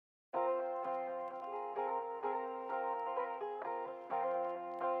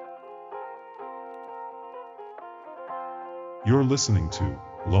You're listening to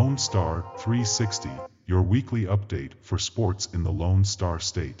Lone Star 360, your weekly update for sports in the Lone Star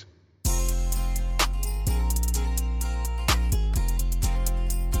State.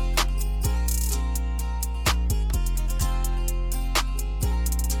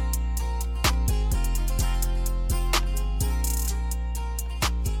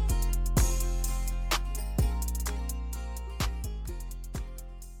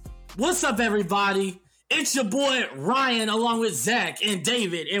 What's up, everybody? It's your boy Ryan along with Zach and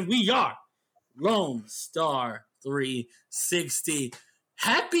David, and we are Lone Star 360.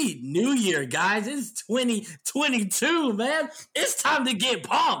 Happy New Year, guys. It's 2022, man. It's time to get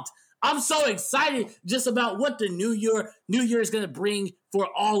pumped. I'm so excited just about what the New Year is going to bring for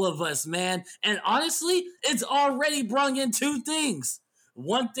all of us, man. And honestly, it's already brought in two things.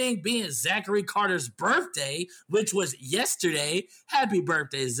 One thing being Zachary Carter's birthday, which was yesterday. Happy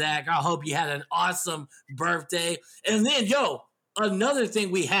birthday, Zach. I hope you had an awesome birthday. And then, another thing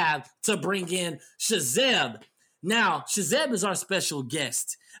we have to bring in Shahzeb. Now, Shahzeb is our special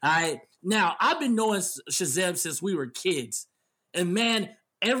guest. All right. Now, I've been knowing Shahzeb since we were kids. And man,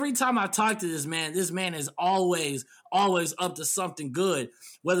 every time I talk to this man is always up to something good.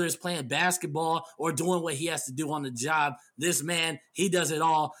 Whether it's playing basketball or doing what he has to do on the job, this man, he does it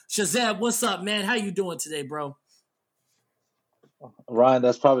all. Shahzeb, what's up, man? How you doing today, bro? Ryan,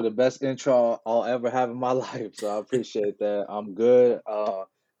 that's probably the best intro I'll ever have in my life, so I appreciate that. I'm good.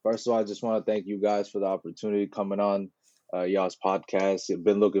 First of all, I just want to thank you guys for the opportunity coming on y'all's podcast. I've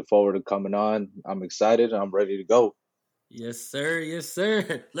been looking forward to coming on. I'm excited and I'm ready to go. Yes, sir. Yes,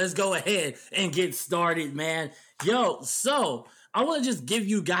 sir. Let's go ahead and get started, man. So I want to just give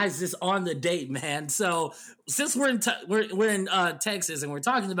you guys this on the date, man. So since we're in Texas and we're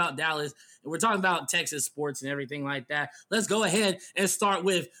talking about Dallas and we're talking about Texas sports and everything like that, let's go ahead and start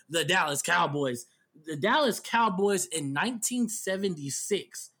with the Dallas Cowboys. The Dallas Cowboys in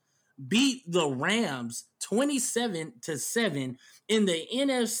 1976 beat the Rams 27-7 in the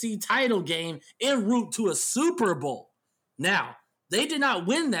NFC title game en route to a Super Bowl. Now, they did not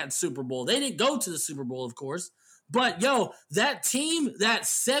win that Super Bowl. They didn't go to the Super Bowl, of course. But, that team, that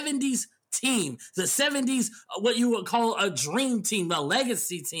 70s team, the 70s, what you would call a dream team, a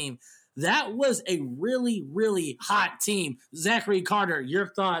legacy team, that was a really, really hot team. Zachary Carter, your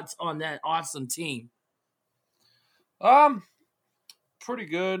thoughts on that awesome team? Pretty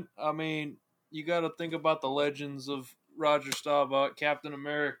good. I mean, you got to think about the legends of Roger Staubach, Captain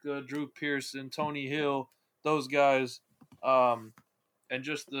America, Drew Pearson, Tony Hill, those guys. And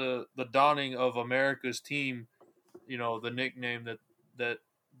just the dawning of America's team, the nickname that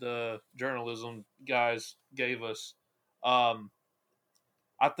the journalism guys gave us. I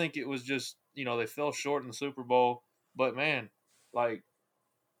think it was just, they fell short in the Super Bowl, but man, like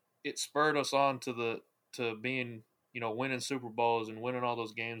it spurred us on to being, winning Super Bowls and winning all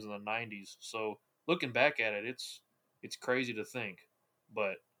those games in the 90s. So looking back at it, it's crazy to think,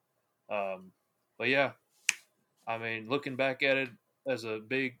 but yeah. I mean, looking back at it as a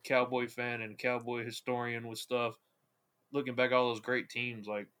big Cowboy fan and Cowboy historian with stuff, looking back at all those great teams,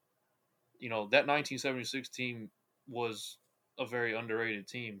 like, that 1976 team was a very underrated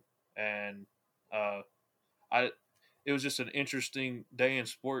team. And it was just an interesting day in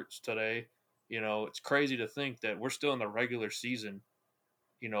sports today. It's crazy to think that we're still in the regular season,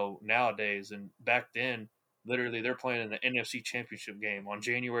 nowadays. And back then, literally, they're playing in the NFC Championship game on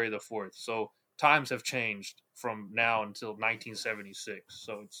January the 4th. So times have changed from now until 1976,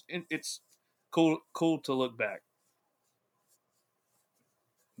 so it's cool to look back.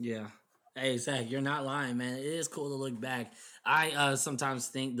 Yeah. Hey, Zach, you're not lying, man. It is cool to look back. I sometimes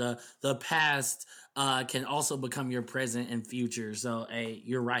think the past can also become your present and future. So, hey,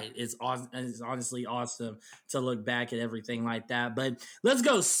 you're right. It's awesome. It's honestly awesome to look back at everything like that. But let's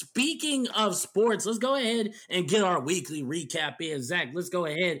go. Speaking of sports, let's go ahead and get our weekly recap in. Zach, let's go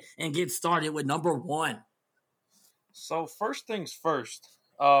ahead and get started with number one. So first things first,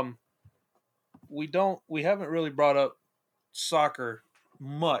 we haven't really brought up soccer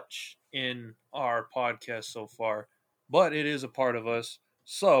much in our podcast so far, but it is a part of us.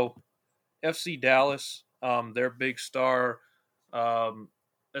 So FC Dallas, their big star,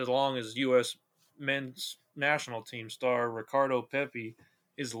 as long as U.S. men's national team star Ricardo Pepi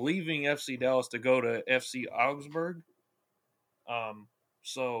is leaving FC Dallas to go to FC Augsburg.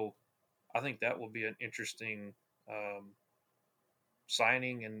 So I think that will be an interesting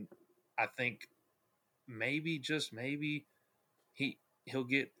signing, and I think maybe, just maybe, he'll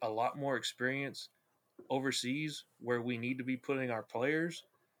get a lot more experience overseas where we need to be putting our players.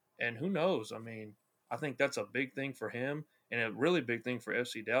 And who knows? I mean, I think that's a big thing for him and a really big thing for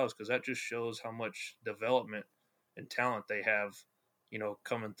FC Dallas, because that just shows how much development and talent they have,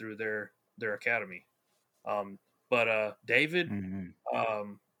 coming through their academy. But David,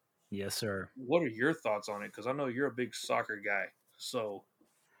 Mm-hmm. Yes, sir. what are your thoughts on it? Because I know you're a big soccer guy, so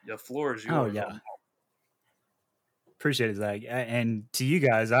the floor is Oh yours. yeah. Appreciate it, Zach. And to you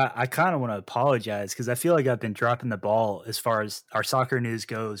guys, I kind of want to apologize because I feel like I've been dropping the ball as far as our soccer news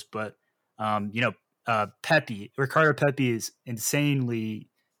goes. But, Ricardo Pepi is insanely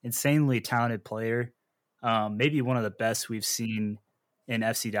talented player. Maybe one of the best we've seen in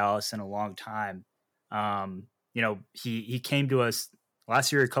FC Dallas in a long time. He came to us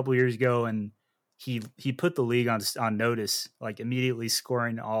last year, a couple years ago, and he put the league on notice, like immediately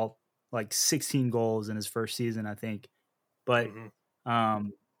scoring all like 16 goals in his first season, I think. But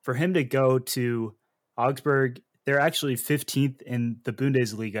for him to go to Augsburg, they're actually 15th in the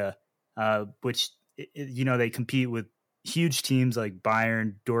Bundesliga, which, they compete with huge teams like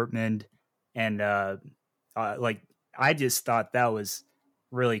Bayern, Dortmund, and I just thought that was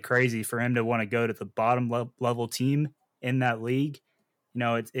really crazy for him to want to go to the bottom level team in that league.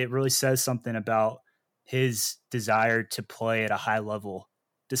 It really says something about his desire to play at a high level,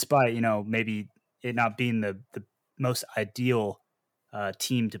 despite, maybe it not being the most ideal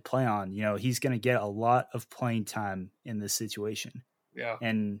team to play on. He's going to get a lot of playing time in this situation. Yeah.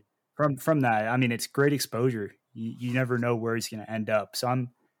 And from that, I mean, it's great exposure. You never know where he's going to end up. So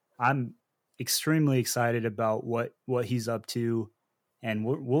I'm extremely excited about what he's up to, and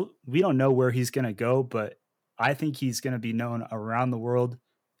we don't know where he's going to go, but I think he's going to be known around the world.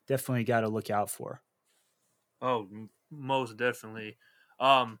 Definitely got to look out for. Oh, most definitely.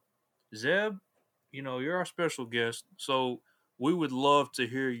 Zeb, you're our special guest, so we would love to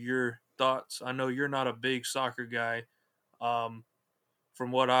hear your thoughts. I know you're not a big soccer guy,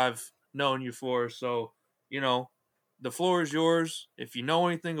 from what I've known you for. So, the floor is yours. If you know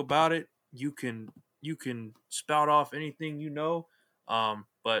anything about it, you can spout off anything you know.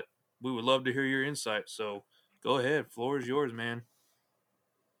 But we would love to hear your insight. So go ahead. Floor is yours, man.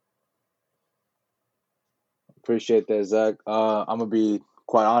 Appreciate that, Zach. I'm gonna be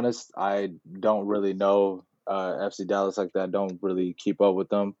quite honest. I don't really know FC Dallas like that. I don't really keep up with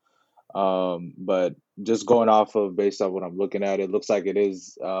them. But just going off of based on what I'm looking at, it looks like it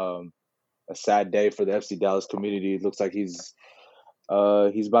is a sad day for the FC Dallas community. It looks like he's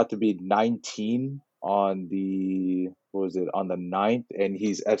about to be 19 on the on the 9th, and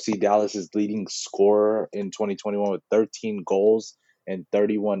he's FC Dallas's leading scorer in 2021 with 13 goals and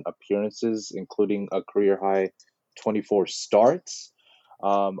 31 appearances, including a career high 24 starts.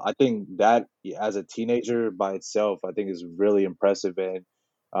 I think that as a teenager by itself, I think is really impressive, and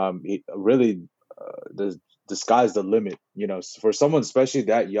he really the sky's the limit. For someone especially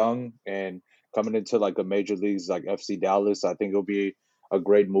that young and coming into like a major leagues like FC Dallas, I think it'll be a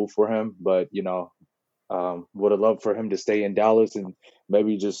great move for him. But would have loved for him to stay in Dallas and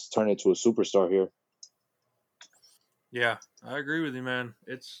maybe just turn into a superstar here. Yeah, I agree with you, man.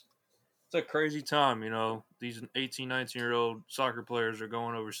 It's a crazy time, These 18, 19-year-old soccer players are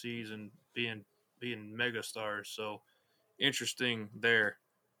going overseas and being mega stars. So interesting there.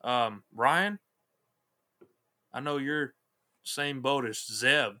 Ryan, I know you're same boat as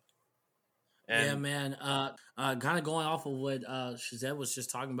Zeb. And yeah, man. Kind of going off of what Shahzeb was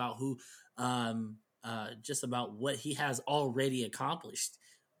just talking about, who just about what he has already accomplished,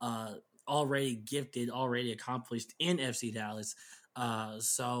 already gifted, already accomplished in FC Dallas.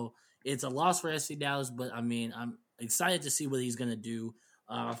 So it's a loss for FC Dallas, but I mean, I'm excited to see what he's going to do.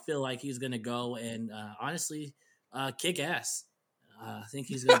 I feel like he's going to go and honestly kick ass. I think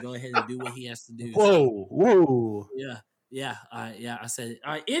he's going to go ahead and do what he has to do. Whoa. Yeah. I said it.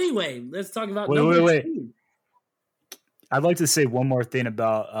 All right. Anyway, let's talk about wait. 2. I'd like to say one more thing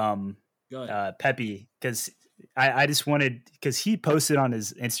about Pepi, because I just wanted, because he posted on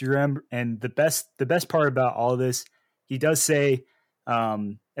his Instagram, and the best part about all of this, he does say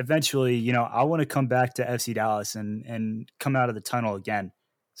eventually, I want to come back to FC Dallas and come out of the tunnel again.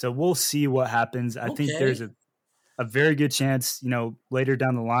 So we'll see what happens. I think there's a very good chance, later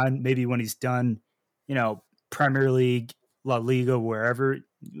down the line, maybe when he's done, Premier League, La Liga, wherever,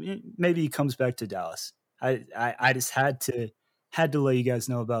 maybe he comes back to Dallas. I just had to let you guys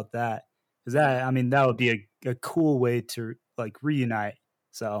know about that, because that would be a cool way to like reunite.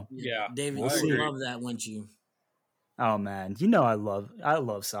 So yeah, David, you love that, wouldn't you? Oh man, I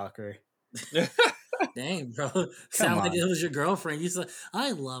love soccer. Dang, bro, sound like it was your girlfriend. You said,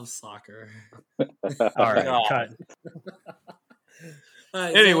 "I love soccer." All right, cut. All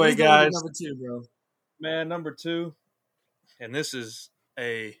right, anyway, guys, number 2, bro. Man, number 2, and this is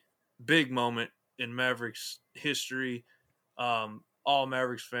a big moment in Mavericks history. All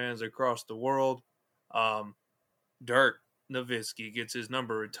Mavericks fans across the world. Dirk Nowitzki gets his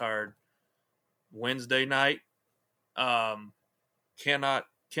number retired Wednesday night. Cannot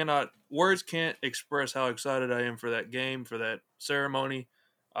words can't express how excited I am for that game, for that ceremony.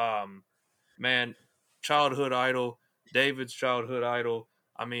 Man, childhood idol, David's childhood idol.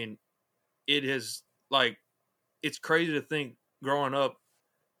 I mean, it is like, it's crazy to think growing up,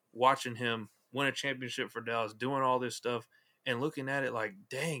 watching him win a championship for Dallas, doing all this stuff, and looking at it like,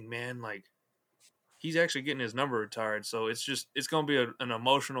 dang, man, like, he's actually getting his number retired. So it's going to be an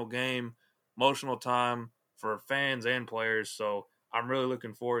emotional game, emotional time for fans and players. So I'm really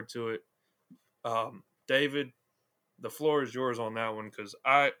looking forward to it. David, the floor is yours on that one, because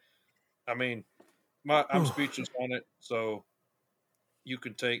I'm speechless on it. So you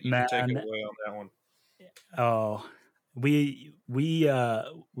can take it away on that one. Oh, we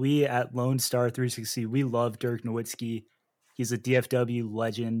at Lone Star 360, we love Dirk Nowitzki. He's a DFW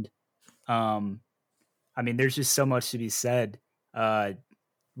legend. I mean, there's just so much to be said.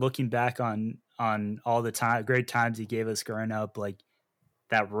 Looking back on all the great times he gave us growing up, like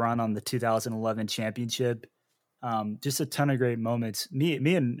that run on the 2011 championship, just a ton of great moments. Me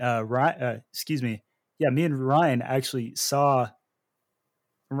and Ryan, me and Ryan actually saw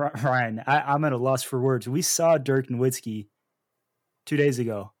Ryan. I'm at a loss for words. We saw Dirk Nowitzki 2 days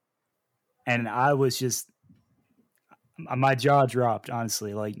ago, and I was just, my jaw dropped,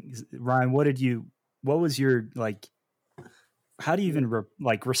 honestly. Like, Ryan, what was your, like, how do you even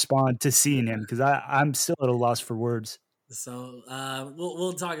respond to seeing him? Because I'm still at a loss for words. So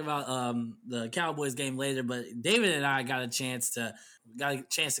we'll talk about the Cowboys game later, but David and I got a chance to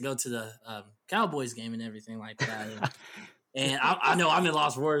go to the Cowboys game and everything like that. And I know I'm in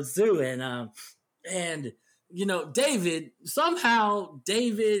lost words too. And you know, David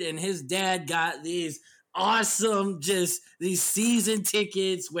and his dad got these awesome, just these season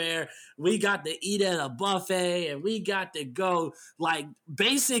tickets where we got to eat at a buffet and we got to go like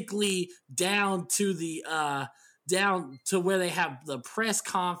basically down to where they have the press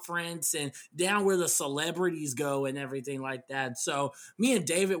conference and down where the celebrities go and everything like that. So me and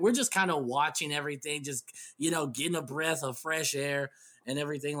David, we're just kind of watching everything, just, you know, getting a breath of fresh air and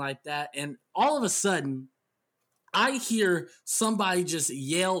everything like that. And all of a sudden I hear somebody just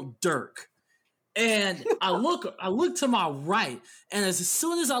yell Dirk. And I look to my right, and as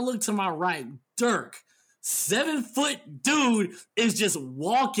soon as I look to my right, Dirk, 7-foot dude, is just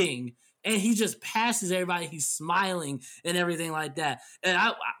walking, and he just passes everybody. He's smiling and everything like that.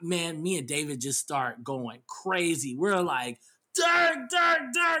 And me and David just start going crazy. We're like, Dirk, Dirk,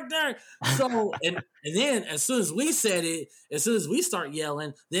 Dirk, Dirk. So, and then as soon as we said it, as soon as we start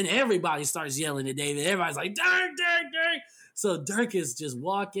yelling, then everybody starts yelling at David. Everybody's like, Dirk, Dirk, Dirk. So Dirk is just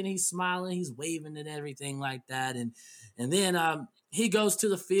walking, he's smiling, he's waving and everything like that. And then he goes to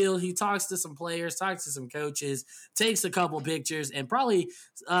the field, he talks to some players, talks to some coaches, takes a couple pictures, and probably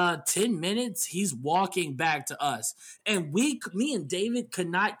 10 minutes, he's walking back to us. And me and David could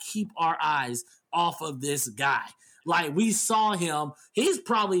not keep our eyes off of this guy. Like, we saw him, he's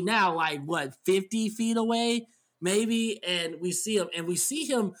probably now like, 50 feet away? Maybe, and we see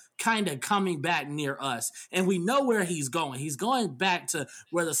him kind of coming back near us, and we know where he's going. He's going back to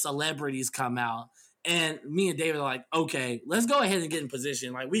where the celebrities come out, and me and David are like, okay, let's go ahead and get in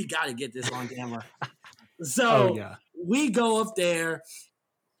position. Like, we got to get this on camera. So we go up there,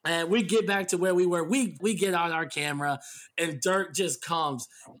 and we get back to where we were. We get on our camera, and Dirk just comes,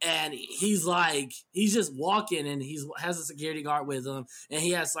 and he's just walking, and he has a security guard with him, and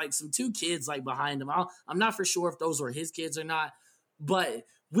he has like some 2 kids like behind him. I'm not for sure if those were his kids or not, but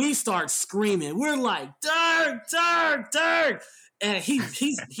we start screaming. We're like, Dirk, Dirk, Dirk. And he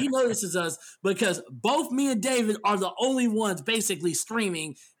notices us because both me and David are the only ones basically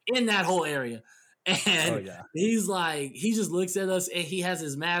screaming in that whole area. And he's like, he just looks at us, and he has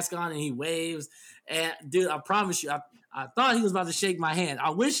his mask on, and he waves. And dude, I promise you, I thought he was about to shake my hand.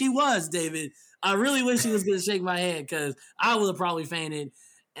 I wish he was, David. I really wish he was going to shake my hand, because I would have probably fainted.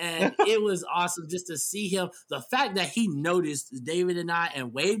 And it was awesome just to see him. The fact that he noticed David and I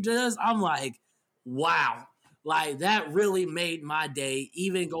and waved at us, I'm like, wow. Like, that really made my day,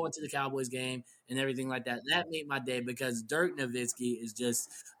 even going to the Cowboys game and everything like that. That made my day, because Dirk Nowitzki is just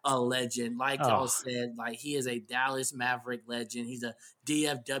a legend. Like y'all said, like, he is a Dallas Maverick legend. He's a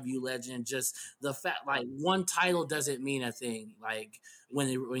DFW legend. Just the fact, like, one title doesn't mean a thing. Like, when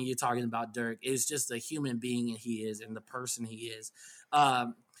you're talking about Dirk, it's just the human being he is and the person he is.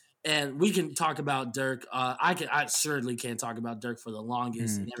 And we can talk about Dirk. I certainly can talk about Dirk for the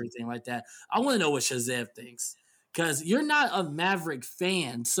longest and everything like that. I want to know what Shahzeb thinks, because you're not a Maverick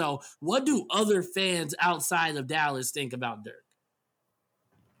fan. So what do other fans outside of Dallas think about Dirk?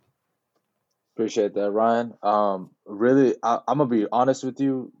 Appreciate that, Ryan. Really, I'm gonna be honest with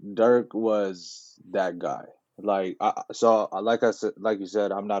you. Dirk was that guy. Like I said, like you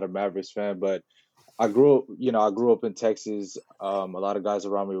said, I'm not a Mavericks fan, but I grew up in Texas. A lot of guys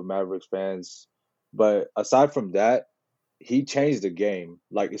around me were Mavericks fans, but aside from that, he changed the game,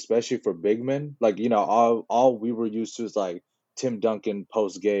 like especially for big men. Like all we were used to is like Tim Duncan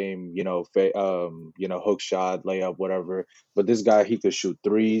post game, hook shot, layup, whatever. But this guy, he could shoot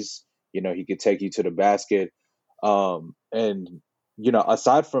threes. He could take you to the basket. And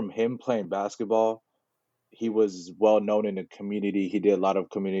aside from him playing basketball, he was well known in the community. He did a lot of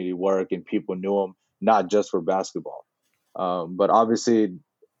community work, and people knew him not just for basketball. But obviously,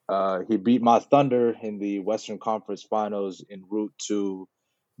 he beat my Thunder in the Western Conference Finals en route to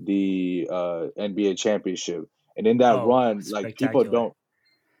the NBA championship. And in that Oh, run, like people spectacular. don't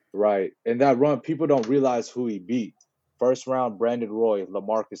right in that run, people don't realize who he beat. First round, Brandon Roy,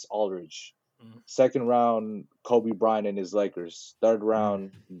 LaMarcus Aldridge. Second round, Kobe Bryant and his Lakers. Third Mm.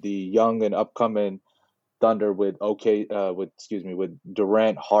 round, the young and upcoming Thunder with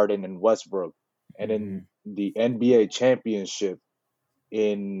Durant, Harden, and Westbrook, and in the NBA championship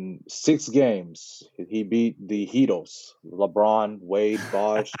in 6 games he beat the Heatles, LeBron, Wade,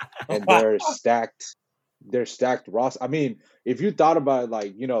 Bosh, and their stacked roster. I mean, if you thought about it,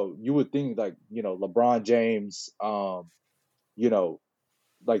 like you would think like LeBron James, you know,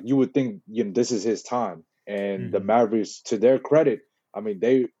 like you would think this is his time, and the Mm-hmm. Mavericks, to their credit, I mean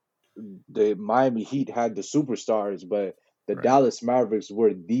the Miami Heat had the superstars, but the Right. Dallas Mavericks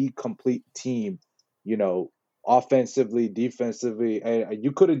were the complete team, you know, offensively, defensively, and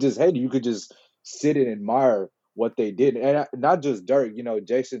you could have just you could just sit and admire what they did, and not just Dirk,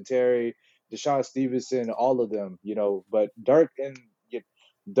 Jason Terry, Deshaun Stevenson, all of them, but Dirk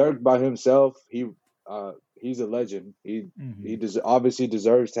by himself, he's a legend. Mm-hmm. Obviously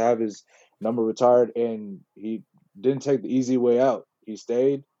deserves to have his number retired, and he didn't take the easy way out. He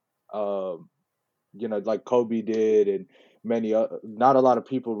stayed, um, like Kobe did, and many. Not a lot of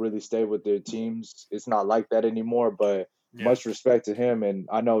people really stay with their teams. It's not like that anymore. But Yeah. much respect to him, and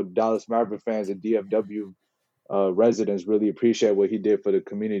I know Dallas Maverick fans and DFW residents really appreciate what he did for the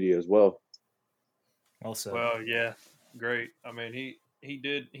community as well. Well said. Well, yeah, great. I mean, he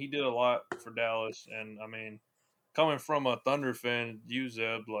did a lot for Dallas, and I mean, coming from a Thunder fan,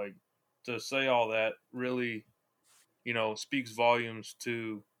 Zeb, like to say all that really, speaks volumes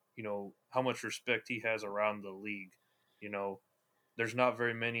to how much respect he has around the league. You know, there's not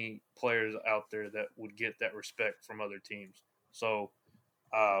very many players out there that would get that respect from other teams. So,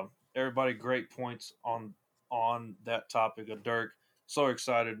 everybody, great points on that topic of Dirk. So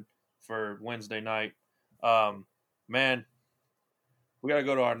excited for Wednesday night. Um, man, we got to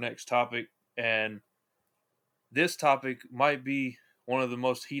go to our next topic, and this topic might be one of the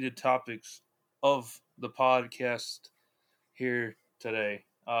most heated topics of the podcast here today.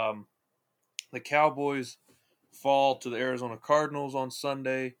 The Cowboys fall to the Arizona Cardinals on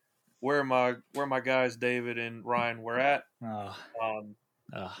Sunday. Where my guys David and Ryan were at. Oh, Um,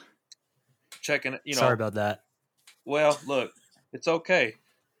 oh. checking, Sorry about that. Well, look, it's okay.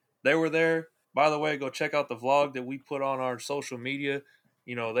 They were there. By the way, go check out the vlog that we put on our social media.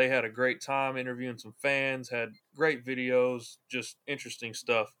 They had a great time interviewing some fans, had great videos, just interesting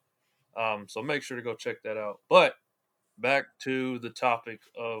stuff. So make sure to go check that out. But back to the topic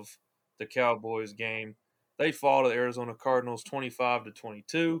of the Cowboys game. They fall to the Arizona Cardinals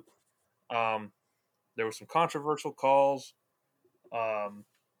 25-22. There were some controversial calls,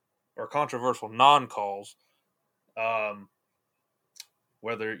 or controversial non-calls. Um,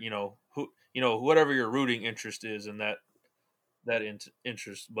 whether whatever your rooting interest is in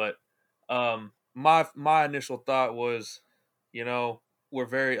interest. But my initial thought was, we're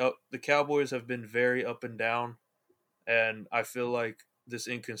very up. The Cowboys have been very up and down, and I feel like this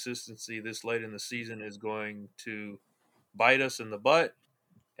inconsistency this late in the season is going to bite us in the butt,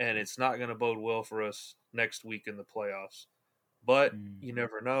 and it's not going to bode well for us next week in the playoffs. But you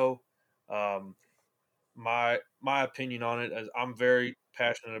never know. Um, my opinion on it is I'm very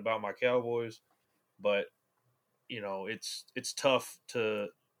passionate about my Cowboys, but it's tough to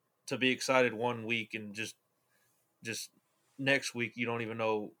be excited one week and just next week you don't even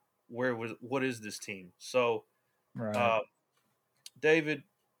know what is this team. So, Right. uh, David,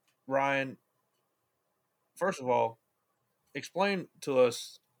 Ryan, first of all, explain to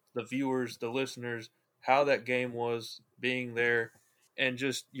us, the viewers, the listeners, how that game was being there, and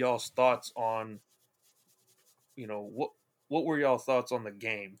just y'all's thoughts on what were y'all thoughts on the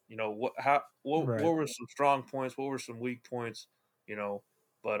game? What Right. were some strong points? What were some weak points?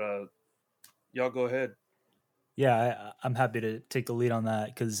 But y'all go ahead. Yeah, I'm happy to take the lead on that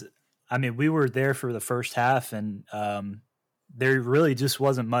because I mean, we were there for the first half, and there really just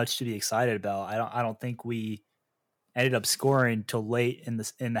wasn't much to be excited about. I don't think we ended up scoring till late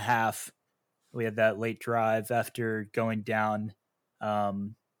in the half. We had that late drive after going down.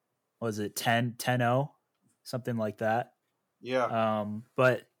 Was it 10-0, something like that? Yeah.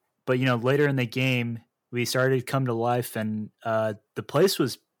 But later in the game, we started to come to life, and the place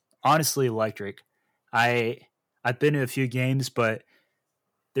was honestly electric. I've been to a few games, but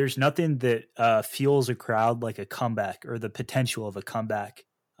there's nothing that fuels a crowd like a comeback or the potential of a comeback.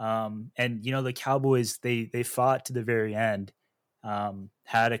 And the Cowboys, they fought to the very end.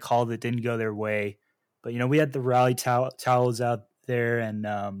 Had a call that didn't go their way, but we had the rally towels out there,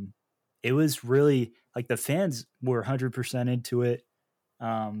 and it was really like the fans were 100% into it.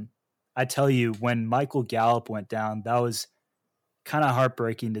 I tell you, when Michael Gallup went down, that was kind of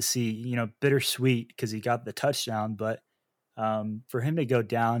heartbreaking to see. Bittersweet because he got the touchdown, but for him to go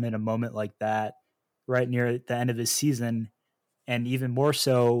down in a moment like that, right near the end of his season, and even more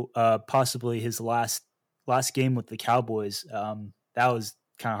so, possibly his last game with the Cowboys, that was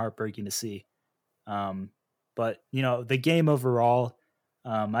kind of heartbreaking to see. But the game overall,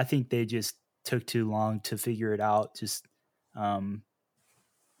 I think they just took too long to figure it out. Just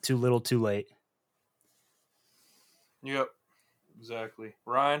too little, too late. Yep, exactly.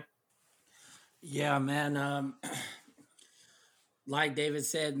 Ryan? Yeah, man. Like David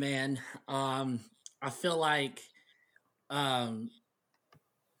said, man, I feel like the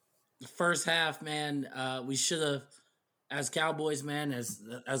first half, man, we should have, as Cowboys, man, as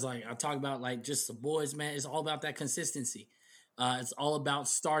like I talk about, like just the boys, man, it's all about that consistency. It's all about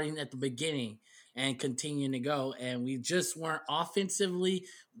starting at the beginning and continuing to go. And we just weren't offensively.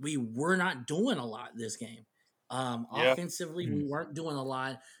 We were not doing a lot this game. Offensively, we weren't doing a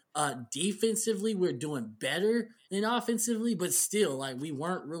lot. Defensively, we're doing better than offensively, but still, like we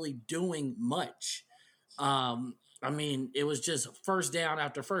weren't really doing much. I mean, it was just first down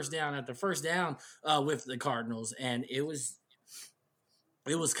after first down after first down with the Cardinals, and it was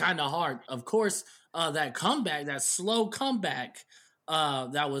kind of hard. Of course, that comeback, that slow comeback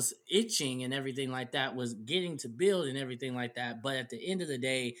that was itching and everything like that was getting to build and everything like that. But at the end of the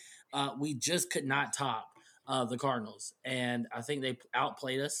day, we just could not top the Cardinals. And I think they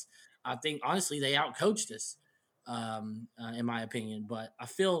outplayed us. I think, honestly, they outcoached us, in my opinion. But I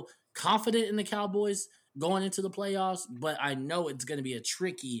feel confident in the Cowboys going into the playoffs, but I know it's going to be a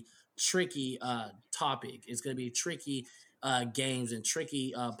tricky topic. It's going to be tricky games and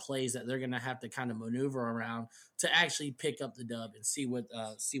tricky plays that they're going to have to kind of maneuver around to actually pick up the dub and see what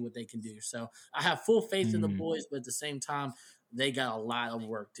they can do. So I have full faith in the boys, but at the same time, they got a lot of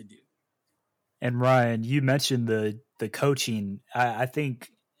work to do. And Ryan, you mentioned the coaching. I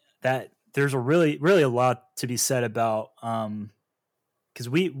think that there's a really a lot to be said about because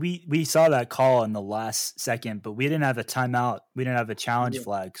we saw that call in the last second, but we didn't have a timeout. We didn't have a challenge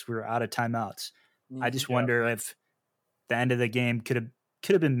flag because we were out of timeouts. I just wonder if the end of the game could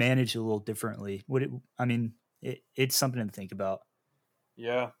have been managed a little differently. It's something to think about.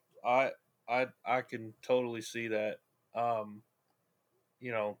 Yeah, I can totally see that.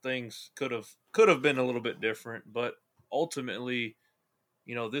 Things could have been a little bit different, but ultimately,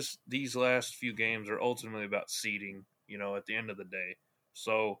 these last few games are ultimately about seeding. At the end of the day,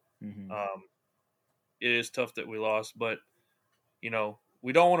 so it is tough that we lost, but we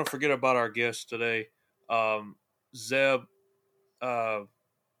don't want to forget about our guests today. Zeb,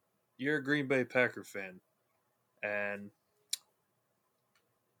 you're a Green Bay Packer fan, and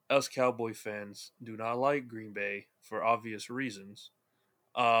us Cowboy fans do not like Green Bay for obvious reasons.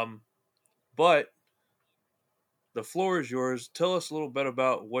 But the floor is yours. Tell us a little bit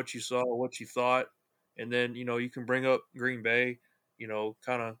about what you saw, what you thought, and then, you can bring up Green Bay,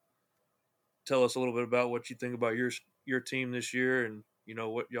 kind of tell us a little bit about what you think about your team this year and,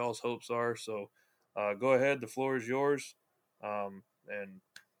 what y'all's hopes are. So go ahead. The floor is yours. And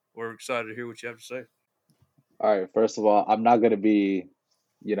we're excited to hear what you have to say. All right. First of all, I'm not going to be,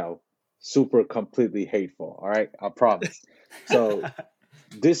 super completely hateful. All right. I promise. So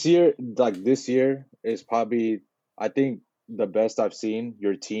this year is probably, I think, the best I've seen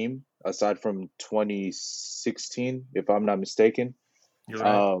your team aside from 2016, if I'm not mistaken. You're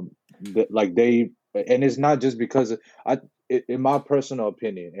right. And it's not just because in my personal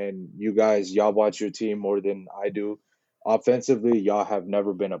opinion, and y'all watch your team more than I do. Offensively, y'all have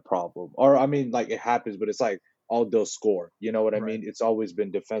never been a problem. Or it happens, but it's like they'll score. You know what I mean? It's always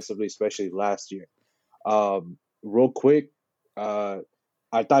been defensively, especially last year. Real quick, I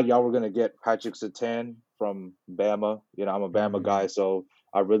thought y'all were gonna get Patrick Surtain from Bama. I'm a Bama guy, so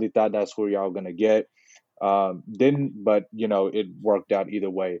I really thought that's who y'all were gonna get. Didn't, but it worked out either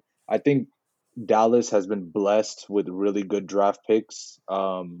way. I think Dallas has been blessed with really good draft picks.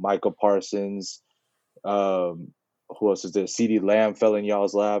 Michael Parsons, um, who else is there? CeeDee Lamb fell in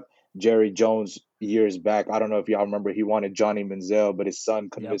y'all's lap. Jerry Jones years back. I don't know if y'all remember. He wanted Johnny Manziel, but his son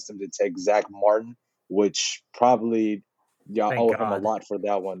convinced him to take Zach Martin, which probably y'all Thank owe him a God. lot for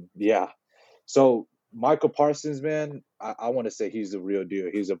that one. Yeah. So Michael Parsons, man, I want to say he's the real deal.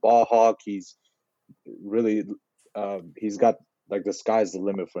 He's a ball hawk. He's really, he's got like the sky's the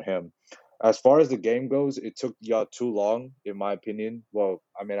limit for him. As far as the game goes, it took y'all too long, in my opinion. Well,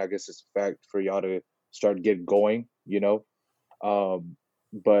 I mean, I guess it's a fact for y'all to start get going, you know.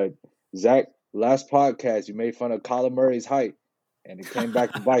 But Zach, last podcast you made fun of Kyler Murray's height, and it came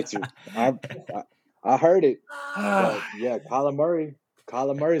back to bite you. I heard it, but yeah, Kyler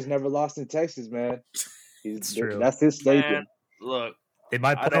Murray's never lost in Texas, man. It's true. That's his staple. Man, look, They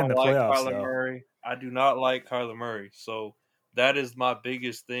might I play in don't the like playoffs, Kyler though. Murray. I do not like Kyler Murray. So that is my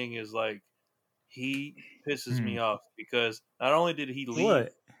biggest thing. Is like he pisses me off because not only did he leave,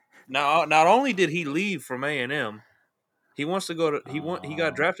 What? not only did he leave from A&M, he wants to go to he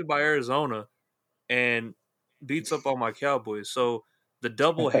got drafted by Arizona and beats up on my Cowboys. So the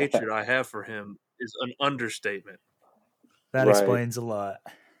double hatred I have for him is an understatement. That Right. explains a lot.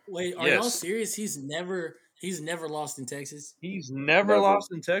 Wait, are y'all serious? He's never lost in Texas. He's never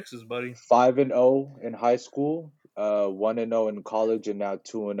lost in Texas, buddy. 5-0 in high school, 1-0 in college, and now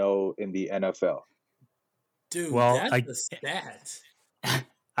 2-0 in the NFL. Dude, Well, that's a stat.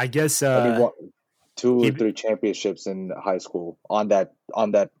 I guess And he won 2 or 3 championships in high school on that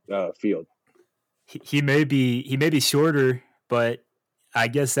field. he may be shorter, but I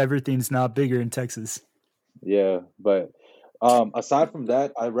guess everything's not bigger in Texas. Yeah, but aside from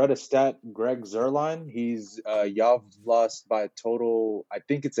that, I read a stat. Greg Zerline, y'all lost by a total. I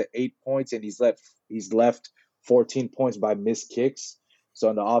think it's at 8 points, and he's left 14 points by missed kicks. So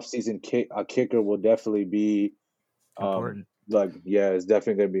in the offseason, a kicker will definitely be Important. It's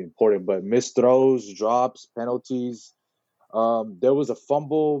definitely going to be important. But missed throws, drops, penalties. There was a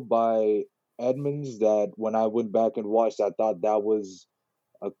fumble by Edmonds that when I went back and watched, I thought that was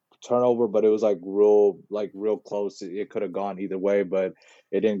a turnover, but it was real close. It could have gone either way, but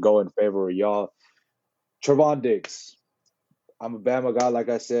it didn't go in favor of y'all. Trevon Diggs. I'm a Bama guy, like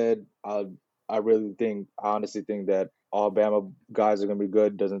I said. I honestly think that all Bama guys are gonna be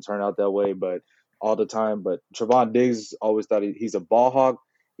good. Doesn't turn out that way, but all the time. But Trevon Diggs, always thought he's a ball hog.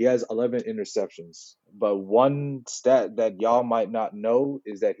 He has 11 interceptions. But one stat that y'all might not know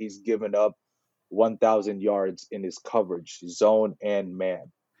is that he's given up 1,000 yards in his coverage, zone and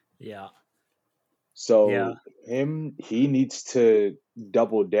man. Yeah. So he needs to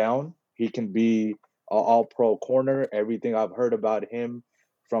double down. He can be an all-pro corner. Everything I've heard about him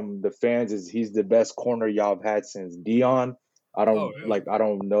from the fans is he's the best corner y'all have had since Dion. I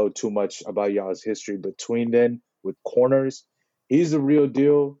don't know too much about y'all's history between then with corners. He's the real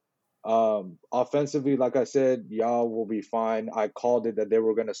deal. Offensively, like I said, y'all will be fine. I called it that they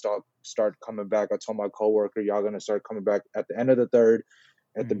were gonna start coming back. I told my coworker, y'all gonna start coming back at the end of the third,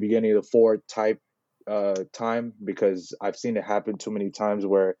 at the beginning of the fourth type time, because I've seen it happen too many times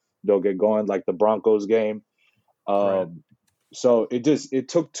where they'll get going, like the Broncos game. Right. So it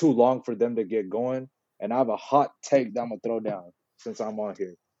took too long for them to get going. And I have a hot take that I'm gonna throw down since I'm on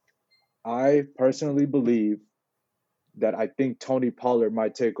here. I personally believe that I think Tony Pollard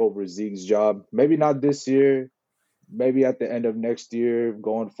might take over Zeke's job. Maybe not this year, maybe at the end of next year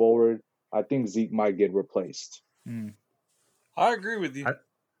going forward. I think Zeke might get replaced. I agree with you. I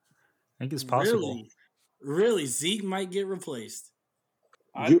think it's possible. Really, Zeke might get replaced.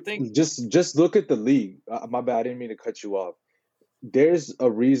 I think just look at the league. My bad, I didn't mean to cut you off. There's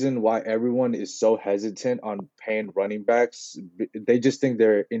a reason why everyone is so hesitant on paying running backs. They just think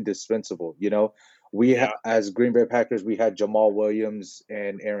they're indispensable. You know, as Green Bay Packers, we had Jamal Williams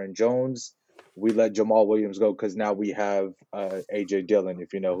and Aaron Jones. We let Jamal Williams go because now we have AJ Dillon,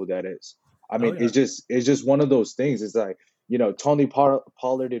 if you know who that is. I mean, it's just one of those things. It's like, you know, Tony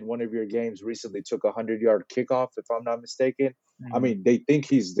Pollard in one of your games recently took a 100-yard kickoff, if I'm not mistaken. I mean, they think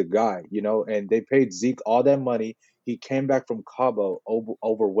he's the guy, you know, and they paid Zeke all that money. He came back from Cabo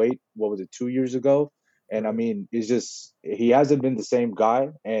overweight. What was it, 2 years ago? And I mean, it's just he hasn't been the same guy.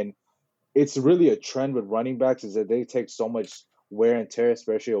 And it's really a trend with running backs is that they take so much wear and tear,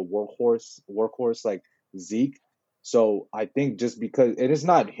 especially a workhorse like Zeke. So I think just because, and it's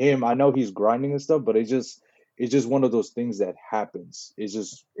not him, I know he's grinding and stuff, but it's just one of those things that happens.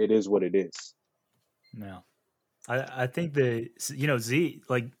 It is what it is. No, I think that, you know, Zeke,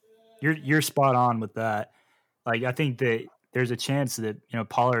 like you're spot on with that. Like, I think that there's a chance that, you know,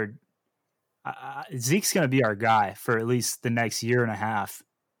 Pollard, Zeke's going to be our guy for at least the next year and a half.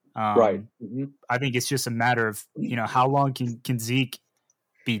 Right. I think it's just a matter of, how long can Zeke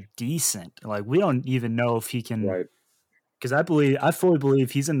be decent? Like, we don't even know if he can, Right. because I fully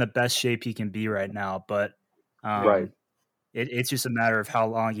believe he's in the best shape he can be right now. But Right. it's just a matter of how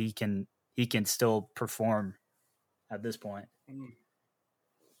long he can still perform at this point.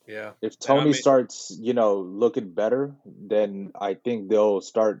 Yeah. If And I Tony mean, starts, looking better, then I think they'll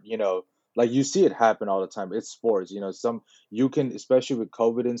start, like you see it happen all the time. It's sports, you can, especially with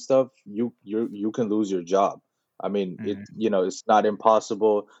COVID and stuff, you can lose your job. I mean, it's not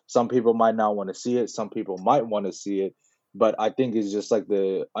impossible. Some people might not want to see it. Some people might want to see it, but I think it's just like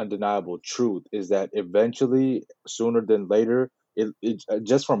the undeniable truth is that eventually, sooner than later, it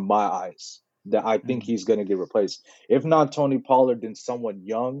just from my eyes, that I think he's going to get replaced. If not Tony Pollard, then someone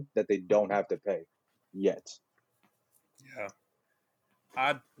young that they don't have to pay yet. yeah.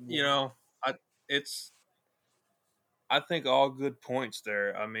 I it's I think all good points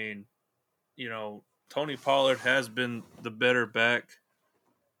there. I mean, Tony Pollard has been the better back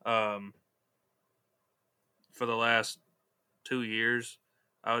um, for the last 2 years.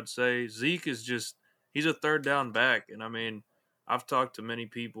 I would say Zeke is he's a third down back, and I mean, I've talked to many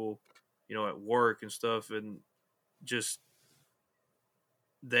people, at work and stuff, and just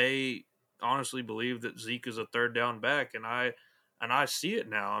they honestly believe that Zeke is a third down back, and I see it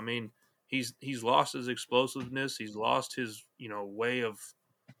now. I mean, he's lost his explosiveness. He's lost his way of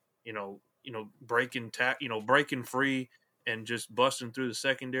breaking free and just busting through the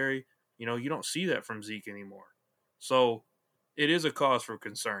secondary. You don't see that from Zeke anymore. So it is a cause for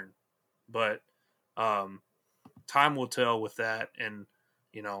concern, but time will tell with that. And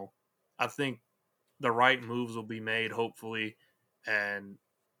I think the right moves will be made, hopefully, and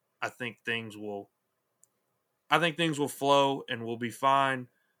I think things will flow and we'll be fine.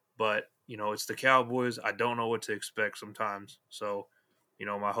 But it's the Cowboys. I don't know what to expect sometimes. So,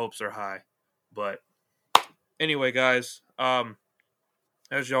 my hopes are high. But anyway, guys,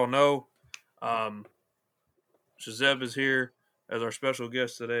 as y'all know, um, Shahzeb is here as our special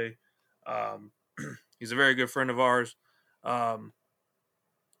guest today. Um, he's a very good friend of ours. Um,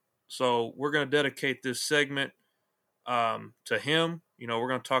 so we're going to dedicate this segment to him. We're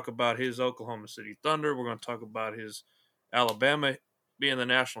going to talk about his Oklahoma City Thunder. We're going to talk about his Alabama being the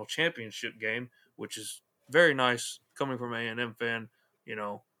national championship game, which is very nice coming from an A&M fan.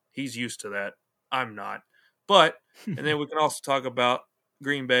 He's used to that. I'm not. But, and then we can also talk about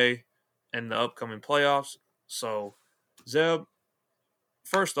Green Bay and the upcoming playoffs. So, Zeb,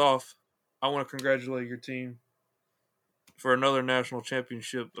 first off, I want to congratulate your team for another national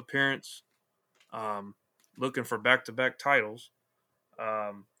championship appearance. Looking for back-to-back titles.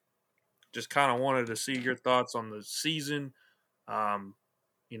 Um, just kind of wanted to see your thoughts on the season. Um,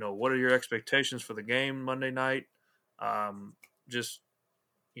 what are your expectations for the game Monday night? Just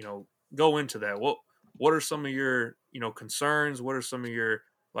go into that. What are some of your concerns? What are some of your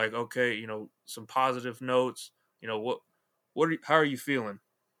some positive notes? How are you feeling?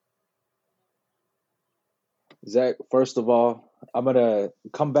 Zach, first of all, I'm gonna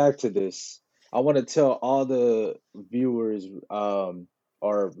come back to this. I want to tell all the viewers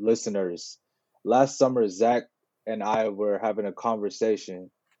or listeners. Last summer, Zach and I were having a conversation,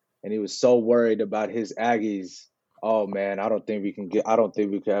 and he was so worried about his Aggies. Oh man, I don't think we can get. I don't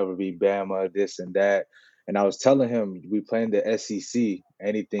think we could ever beat Bama. This and that. And I was telling him we play in the SEC.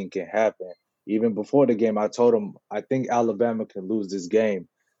 Anything can happen. Even before the game, I told him I think Alabama can lose this game.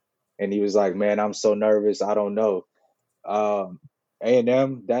 And he was like, "Man, I'm so nervous. I don't know." Um,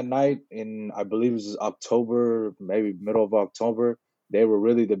 A&M that night in I believe it was October, maybe middle of October, they were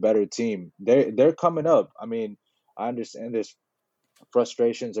really the better team. They're coming up. I mean, I understand there's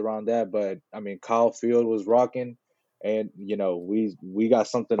frustrations around that, but I mean, Kyle Field was rocking, and we got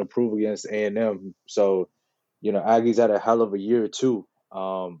something to prove against A&M. So, Aggies had a hell of a year too.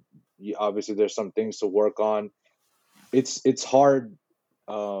 Obviously, there's some things to work on. It's hard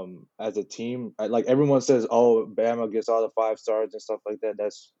as a team. Like everyone says, oh, Bama gets all the 5 stars and stuff like that.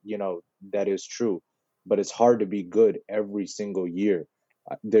 That's that is true, but it's hard to be good every single year.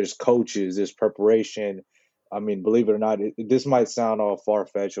 There's coaches, there's preparation. I mean, believe it or not, this might sound all far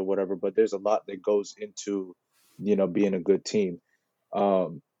fetched or whatever, but there's a lot that goes into being a good team.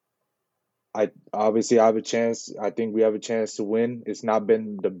 Um, I have a chance. I think we have a chance to win. It's not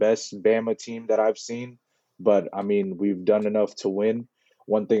been the best Bama team that I've seen, but I mean, we've done enough to win.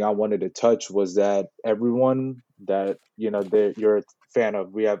 One thing I wanted to touch was that everyone that you're a fan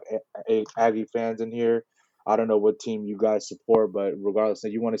of. We have Aggie fans in here. I don't know what team you guys support, but regardless,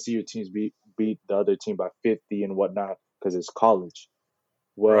 you want to see your teams beat the other team by 50 and whatnot because it's college.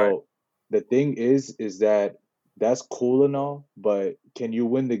 Right. Well, the thing is that that's cool and all, but can you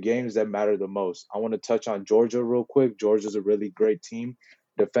win the games that matter the most? I want to touch on Georgia real quick. Georgia's a really great team,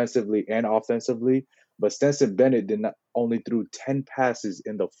 defensively and offensively. But Stetson Bennett did not only threw 10 passes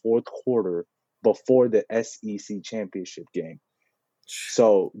in the fourth quarter before the SEC championship game.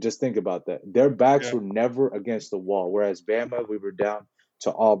 So just think about that. Their backs were never against the wall. Whereas Bama, we were down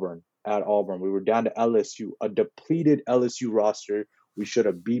to Auburn at Auburn. We were down to LSU, a depleted LSU roster. We should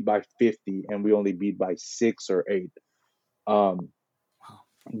have beat by 50, and we only beat by 6 or 8.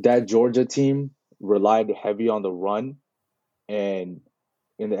 That Georgia team relied heavy on the run, and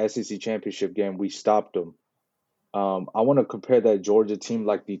in the SEC championship game, we stopped them. I want to compare that Georgia team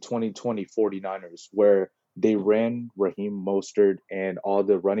like the 2020 49ers, where they ran Raheem Mostert and all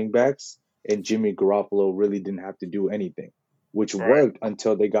the running backs, and Jimmy Garoppolo really didn't have to do anything, which worked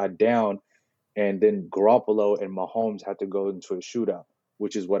until they got down, and then Garoppolo and Mahomes had to go into a shootout,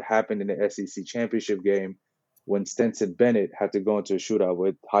 which is what happened in the SEC championship game when Stetson Bennett had to go into a shootout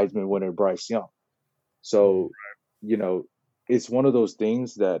with Heisman winner Bryce Young. So, it's one of those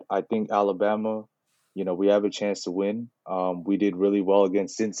things that I think Alabama, we have a chance to win. We did really well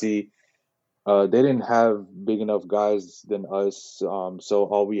against Cincy. They didn't have big enough guys than us, so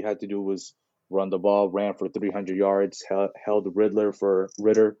all we had to do was run the ball, ran for 300 yards, held Ritter for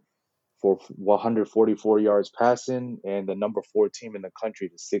 144 yards passing, and the number 4 team in the country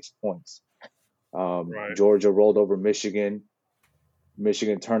to 6 points. Georgia rolled over Michigan.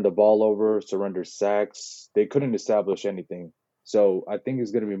 Michigan turned the ball over, surrendered sacks. They couldn't establish anything. So I think it's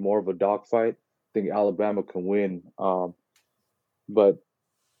going to be more of a dogfight. I think Alabama can win. But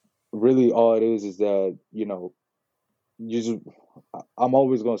really all it is that, I'm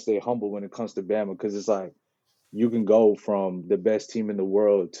always going to stay humble when it comes to Bama, because it's like you can go from the best team in the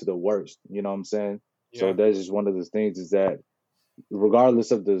world to the worst. You know what I'm saying? Yeah. So that's just one of the things is that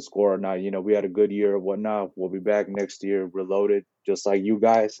regardless of the score or not, we had a good year or whatnot. We'll be back next year reloaded, just like you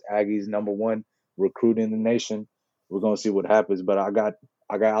guys. Aggies #1 recruit in the nation. We're going to see what happens. But I got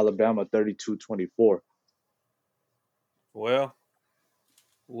Alabama 32-24. Well,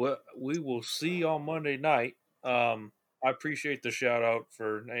 we will see on Monday night. I appreciate the shout out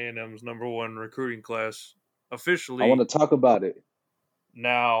for A&M's #1 recruiting class. Officially, I want to talk about it.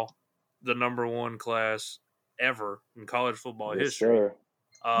 Now, the #1 class ever in college football history. Sir.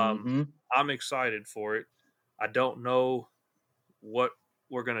 I'm excited for it. I don't know what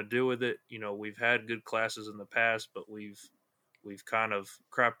we're going to do with it. We've had good classes in the past, but we've kind of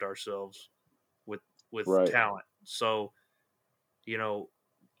crapped ourselves with talent. So,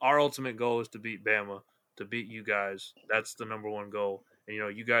 our ultimate goal is to beat Bama, to beat you guys. That's the #1 goal. And,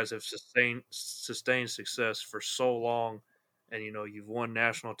 you guys have sustained success for so long. And, you've won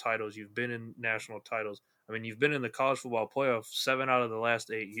national titles. You've been in national titles. I mean, you've been in the college football playoff 7 out of the last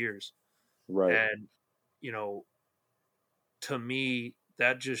 8 years. Right. And, to me,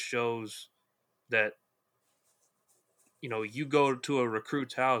 that just shows that, you go to a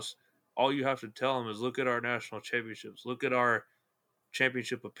recruit's house, all you have to tell them is look at our national championships, look at our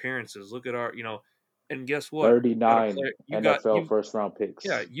championship appearances, look at our, and guess what? 39 NFL first-round picks.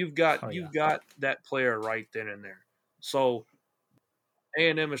 Yeah, you've got that player right then and there. So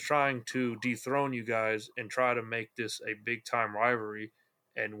A&M is trying to dethrone you guys and try to make this a big-time rivalry,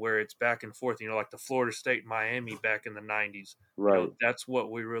 and where it's back and forth, like the Florida State Miami back in the 90s. Right. That's what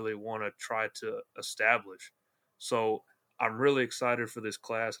we really want to try to establish. So I'm really excited for this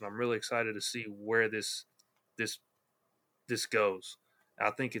class, and I'm really excited to see where this goes.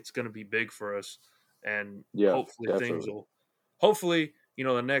 I think it's going to be big for us, and hopefully definitely. Hopefully,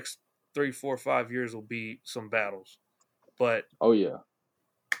 the next 3, 4, 5 years will be some battles. But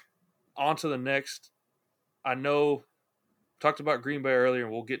on to the next. I know talked about Green Bay earlier,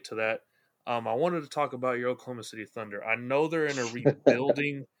 and we'll get to that. I wanted to talk about your Oklahoma City Thunder. I know they're in a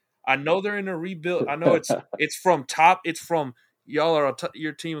rebuilding. I know it's from top. It's from y'all are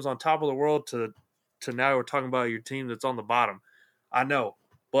your team is on top of the world to now we're talking about your team that's on the bottom. I know,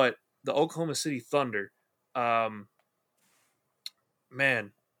 but the Oklahoma City Thunder, man,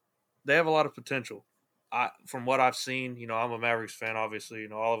 they have a lot of potential. From what I've seen, I'm a Mavericks fan, obviously.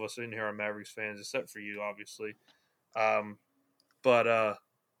 All of us in here are Mavericks fans, except for you, obviously. But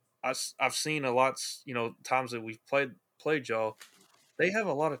I've seen a lot, times that we've played y'all. They have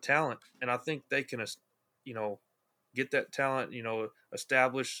a lot of talent, and I think they can, get that talent,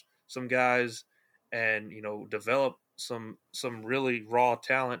 establish some guys, and develop some really raw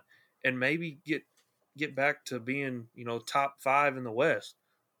talent, and maybe get back to being top 5 in the West.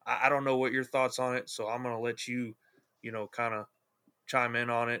 I don't know what your thoughts on it, so I'm going to let you, kind of chime in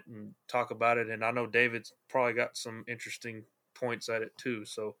on it and talk about it. And I know David's probably got some interesting points at it too.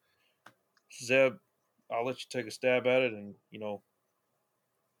 So, Zeb, I'll let you take a stab at it and,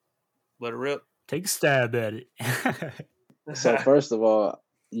 let it rip. Take a stab at it. So first of all,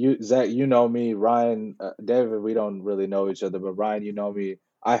 Zach, you know me, Ryan, David, we don't really know each other, but Ryan, you know me.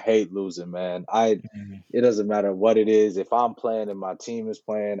 I hate losing, man. It doesn't matter what it is. If I'm playing and my team is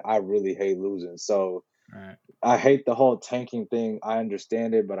playing, I really hate losing. So Right. I hate the whole tanking thing. I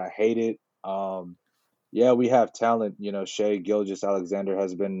understand it, but I hate it. Yeah, we have talent. Shea Gilgeous-Alexander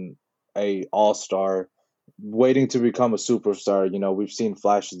has been a all-star, waiting to become a superstar. We've seen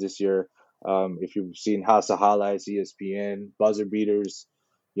flashes this year. If you've seen House of Highlights, ESPN, buzzer beaters,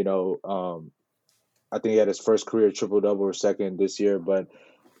 I think he had his first career triple-double or second this year. But,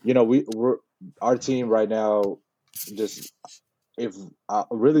 we're our team right now, just if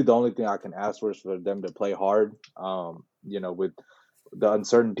really the only thing I can ask for is for them to play hard, with the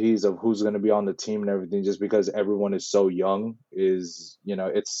uncertainties of who's going to be on the team and everything, just because everyone is so young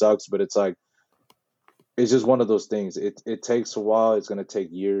it sucks, but it's like, it's just one of those things. It takes a while. It's going to take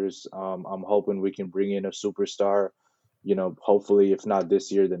years. I'm hoping we can bring in a superstar, hopefully if not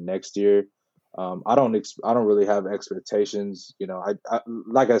this year, then next year. I don't really have expectations. I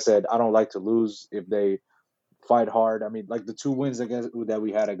like I said, I don't like to lose if they fight hard. I mean, like the 2 wins that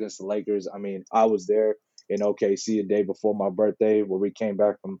we had against the Lakers. I mean, I was there in OKC a day before my birthday where we came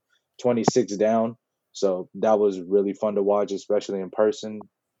back from 26 down. So that was really fun to watch, especially in person.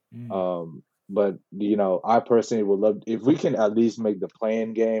 But I personally would love if we can at least make the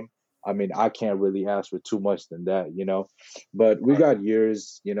play-in game. I mean, I can't really ask for too much than that. But we got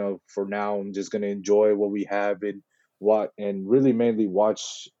years. For now, I'm just gonna enjoy what we have and really mainly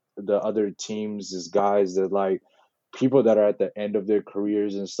watch the other teams as guys that like people that are at the end of their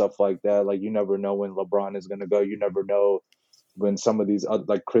careers and stuff like that. Like, you never know when LeBron is gonna go. You never know when some of these other,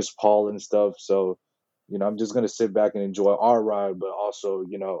 like Chris Paul and stuff. So, I'm just gonna sit back and enjoy our ride, but also,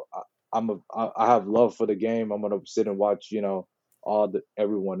 I have love for the game. I'm gonna sit and watch,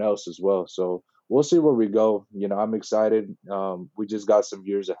 everyone else as well. So we'll see where we go. I'm excited. We just got some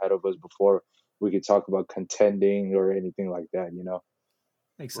years ahead of us before we could talk about contending or anything like that.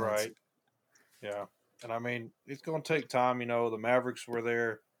 Makes sense. Right. Yeah. And I mean, it's going to take time. The Mavericks were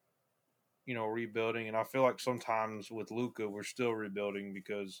there, rebuilding. And I feel like sometimes with Luka, we're still rebuilding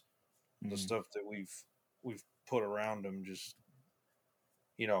because the stuff that we've put around him just,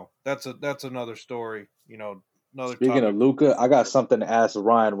 that's another story, another Speaking topic. of Luka, I got something to ask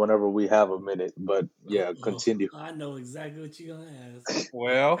Ryan whenever we have a minute. But yeah, continue. I know exactly what you're gonna ask.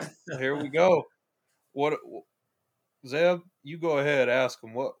 Well, here we go. What, Zeb? You go ahead. Ask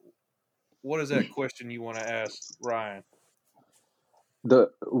him what is that question you want to ask Ryan?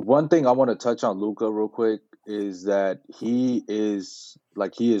 The one thing I want to touch on Luka real quick is that he is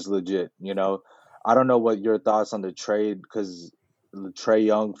legit. I don't know what your thoughts on the trade, because Trey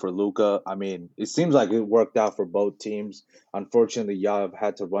Young for Luka. I mean, it seems like it worked out for both teams. Unfortunately, y'all have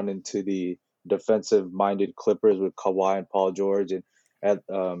had to run into the defensive-minded Clippers with Kawhi and Paul George, and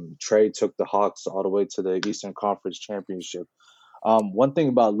Trey took the Hawks all the way to the Eastern Conference Championship. One thing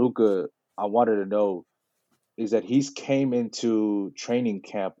about Luka I wanted to know is that he's came into training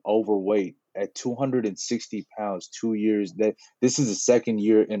camp overweight at 260 pounds 2 years. That this is the second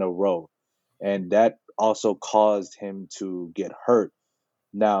year in a row, and that also caused him to get hurt.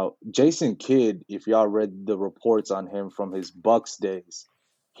 Now, Jason Kidd, if y'all read the reports on him from his Bucks days,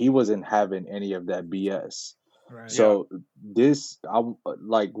 he wasn't having any of that BS. Right. So I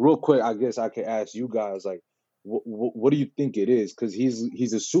like real quick. I guess I could ask you guys, like, what do you think it is? Because he's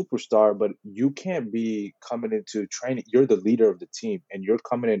a superstar, but you can't be coming into training. You're the leader of the team, and you're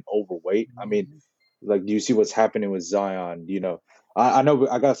coming in overweight. I mean, like, do you see what's happening with Zion? I know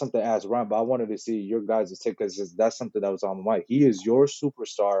I got something to ask Ryan, but I wanted to see your guys' take, because that's something that was on my mind. He is your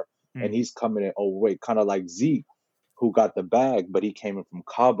superstar, and he's coming in overweight, kind of like Zeke, who got the bag, but he came in from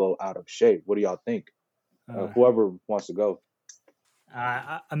Cabo out of shape. What do y'all think? Whoever wants to go.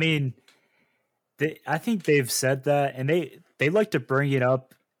 I mean, I think they've said that, and they like to bring it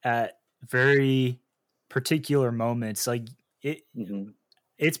up at very particular moments. Like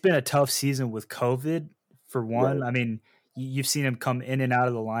it's been a tough season with COVID for one. Right. I mean, you've seen him come in and out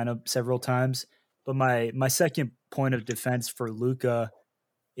of the lineup several times. But my second point of defense for Luka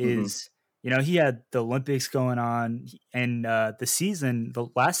is, he had the Olympics going on, and the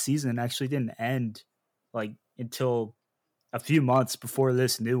last season actually didn't end like until a few months before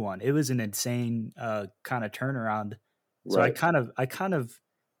this new one. It was an insane kind of turnaround. So Right.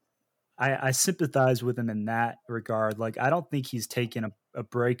 I sympathize with him in that regard. Like, I don't think he's taken a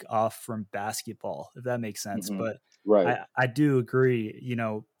break off from basketball, if that makes sense. But Right. I do agree,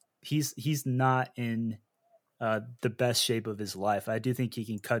 he's not in the best shape of his life. I do think he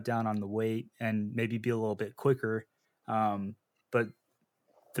can cut down on the weight and maybe be a little bit quicker. But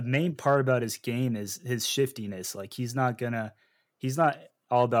the main part about his game is his shiftiness. Like he's not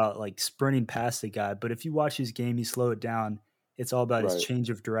all about like sprinting past the guy, but if you watch his game, he slow it down. It's all about his change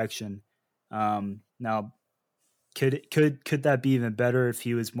of direction. Now could that be even better if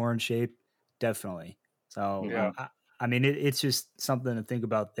he was more in shape? Definitely. So Yeah. I mean, it's just something to think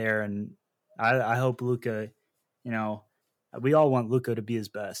about there. And I hope Luka, we all want Luka to be his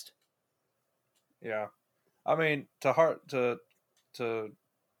best. Yeah. I mean, to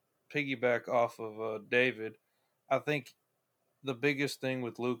piggyback off of David, I think the biggest thing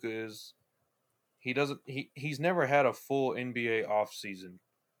with Luka is he's never had a full NBA offseason.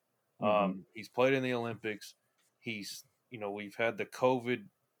 He's played in the Olympics. We've had the COVID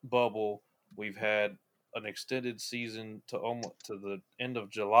bubble. We've had an extended season to the end of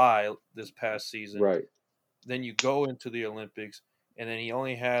July this past season. Right. Then you go into the Olympics, and then he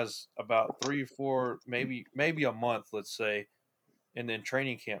only has about 3 or 4, maybe a month, let's say, and then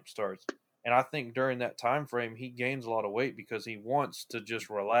training camp starts. And I think during that time frame, he gains a lot of weight because he wants to just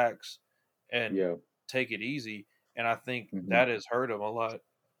relax and take it easy. And I think that has hurt him a lot.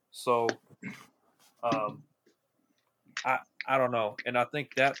 So, I don't know, and I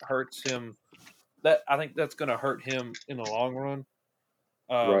think that hurts him. I think that's going to hurt him in the long run,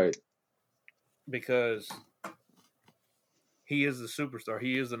 right? Because he is the superstar.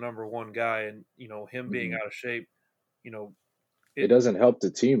 He is the number one guy, and him being out of shape, it doesn't help the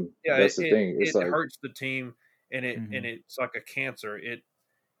team. Yeah, that's the thing. It hurts the team, and it's like a cancer. It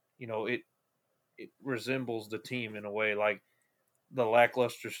resembles the team in a way, like the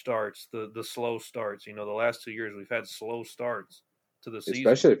lackluster starts, the slow starts. The last 2 years we've had slow starts to the season,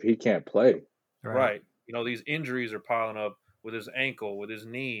 especially if he can't play. Right. These injuries are piling up with his ankle, with his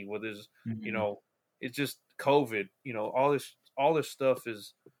knee, with his, it's just COVID. All this stuff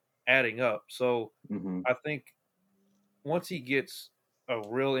is adding up. So I think once he gets a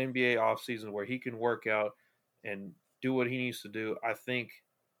real NBA offseason where he can work out and do what he needs to do, I think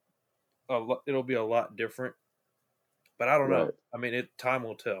it'll be a lot different. But I don't know. I mean, time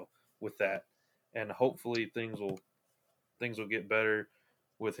will tell with that, and hopefully things will get better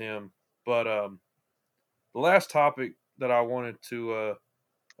with him. But the last topic that I wanted to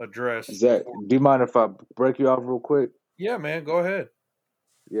address. Zach, do you mind if I break you off real quick? Yeah, man, go ahead.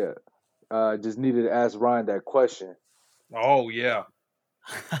 Yeah, just needed to ask Ryan that question. Oh yeah,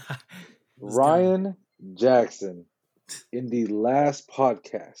 Ryan Jackson, in the last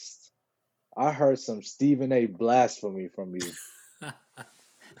podcast, I heard some Stephen A. blasphemy from you.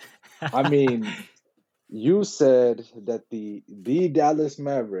 I mean, you said that the Dallas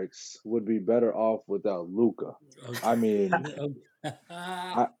Mavericks would be better off without Luka. Okay. I mean,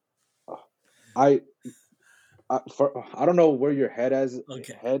 I don't know where your head is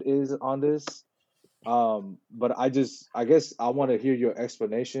on this, but I guess I want to hear your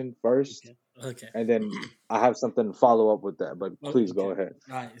explanation first. Okay. And then I have something to follow up with that, but please go ahead.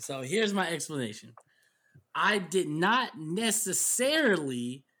 All right. So here's my explanation. I did not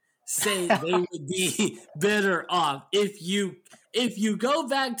necessarily say they would be better off. If you go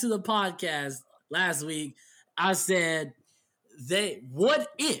back to the podcast last week, I said what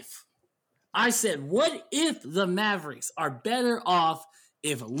if the Mavericks are better off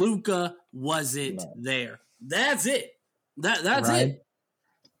if Luka wasn't there? That's it. That's it.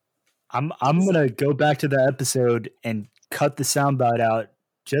 I'm gonna go back to the episode and cut the soundbite out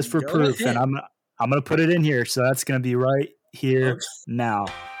just for proof, and I'm gonna put it in here. So that's gonna be right here now.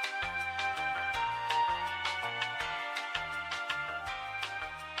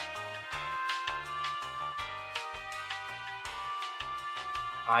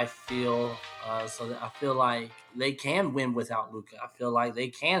 I feel like they can win without Luka. I feel like they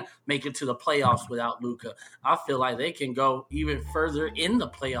can make it to the playoffs without Luka. I feel like they can go even further in the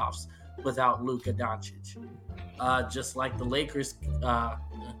playoffs without Luka Doncic. Just like the Lakers. I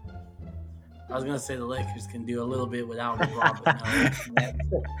was gonna say the Lakers can do a little bit without LeBron, but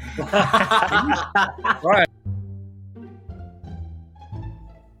no. Right.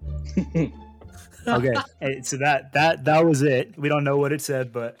 Okay, hey, so that was it. We don't know what it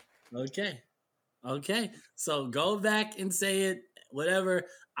said, but okay. So go back and say it. Whatever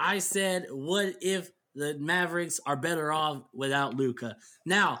I said. What if the Mavericks are better off without Luka?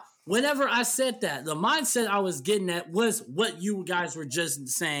 Now, whenever I said that, the mindset I was getting at was what you guys were just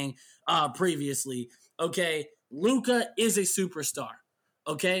saying previously. Okay, Luka is a superstar.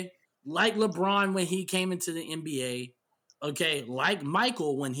 Okay, like LeBron when he came into the NBA. Okay, like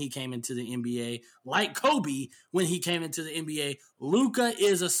Michael when he came into the NBA, like Kobe when he came into the NBA, Luka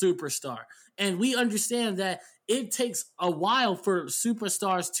is a superstar. And we understand that it takes a while for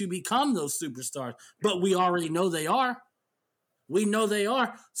superstars to become those superstars, but we already know they are. We know they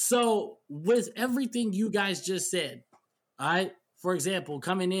are. So with everything you guys just said, all right, for example,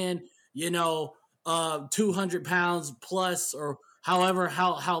 coming in, 200 pounds plus or however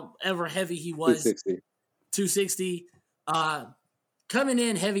heavy he was, 260, coming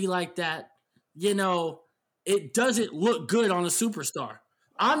in heavy like that, it doesn't look good on a superstar.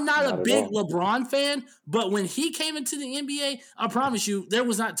 I'm not a big LeBron fan, but when he came into the NBA, I promise you, there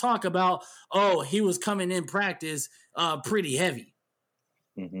was not talk about, he was coming in practice pretty heavy.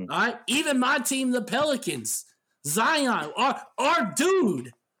 Mm-hmm. All right? Even my team, the Pelicans, Zion, our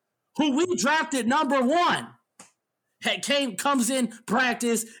dude, who we drafted number 1, comes in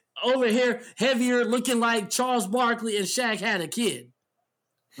practice over here heavier, looking like Charles Barkley and Shaq had a kid.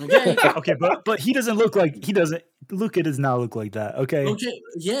 Okay. Okay, but he doesn't look like Luka does not look like that. Okay. Okay.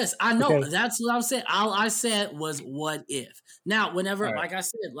 Yes, I know. Okay. That's what I'm saying. All I said was what if. Now, whenever, All right. like I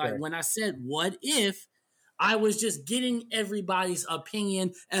said, Fair. when I said what if, I was just getting everybody's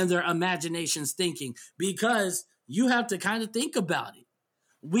opinion and their imaginations thinking, because you have to kind of think about it.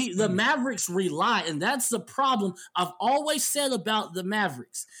 The Mavericks rely, and that's the problem I've always said about the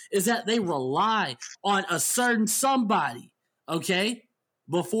Mavericks, is that they rely on a certain somebody, okay?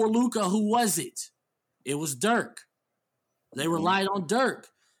 Before Luka, who was it? It was Dirk. They relied on Dirk.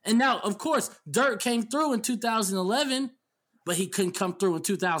 And now, of course, Dirk came through in 2011, but he couldn't come through in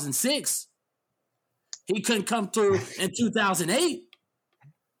 2006. He couldn't come through in 2008.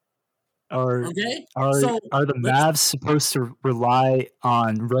 Are Okay? are the Mavs supposed to rely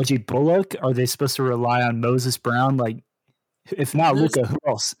on Reggie Bullock? Are they supposed to rely on Moses Brown? Like, if not Luka, who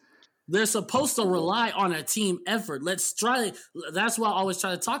else? They're supposed to rely on a team effort. That's why I always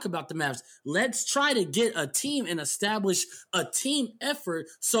try to talk about the Mavs. Let's try to get a team and establish a team effort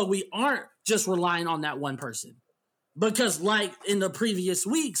so we aren't just relying on that one person. Because like in the previous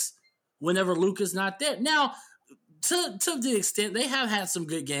weeks, whenever Luka's not there. Now, to the extent they have had some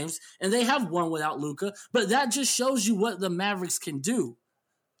good games and they have won without Luka, but that just shows you what the Mavericks can do.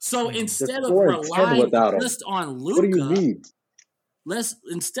 So instead of relying just on Luka, what do you mean?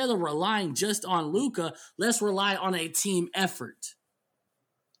 Instead of relying just on Luka, let's rely on a team effort.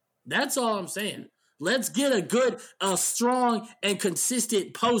 That's all I'm saying. Let's get a strong and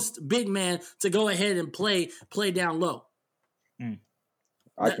consistent post big man to go ahead and play down low.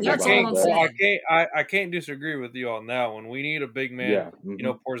 That's all I'm saying. I can't disagree with you on that one. We need a big man. Yeah.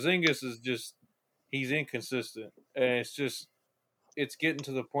 Mm-hmm. Porzingis is just, he's inconsistent, and it's getting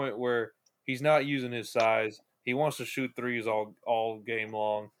to the point where he's not using his size. He wants to shoot threes all game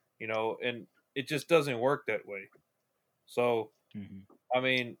long, and it just doesn't work that way. So, I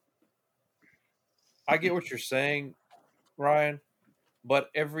mean, I get what you're saying, Ryan, but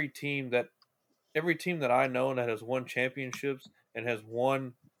every team that I know that has won championships and has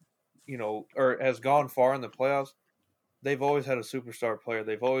won, or has gone far in the playoffs, they've always had a superstar player.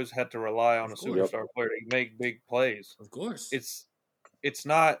 They've always had to rely on a superstar player to make big plays. Of course. It's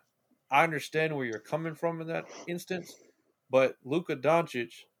not, I understand where you're coming from in that instance, but without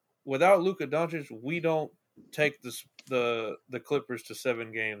Luka Doncic, we don't take the Clippers to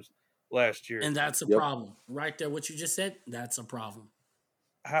 7 games last year. And that's a problem. Right there, what you just said, that's a problem.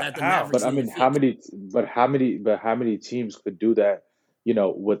 How? But I mean, how many teams could do that,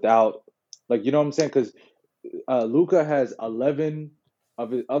 without, like, you know what I'm saying? Because Luka has 11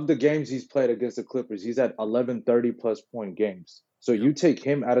 of the games he's played against the Clippers. He's had 11 30-plus point games. So you take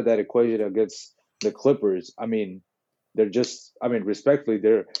him out of that equation against the Clippers. I mean, respectfully,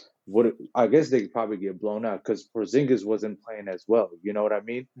 I guess they could probably get blown out because Porzingis wasn't playing as well. You know what I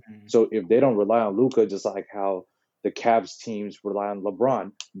mean? Mm-hmm. So if they don't rely on Luka, just like how the Cavs teams rely on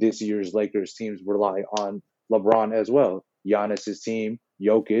LeBron, this year's Lakers teams rely on LeBron as well. Giannis's team,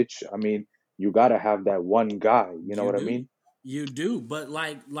 Jokic. I mean, you got to have that one guy. You know what I mean? You do, but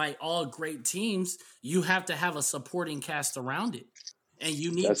like all great teams, you have to have a supporting cast around it, and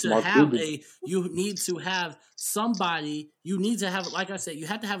you need to have somebody. You need to have, like I said, you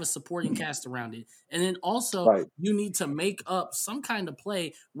have to have a supporting cast around it, and then also you need to make up some kind of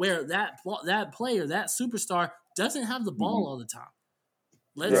play where that player, that superstar, doesn't have the ball all the time.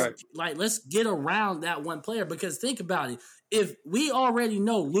 Let's get around that one player, because think about it. If we already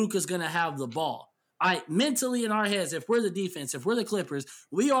know Luka's going to have the ball, mentally in our heads, if we're the defense, if we're the Clippers,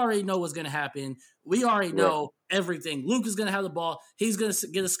 we already know what's going to happen. We already know everything. Luka's going to have the ball. He's going to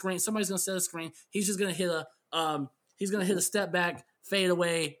get a screen. Somebody's going to set a screen. He's just going to hit a step back, fade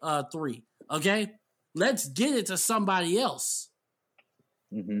away 3. Okay. Let's get it to somebody else.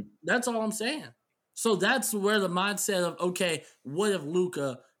 Mm-hmm. That's all I'm saying. So that's where the mindset of, okay, what if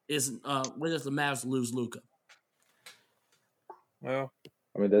Luka is? What if the Mavs lose Luka? Well,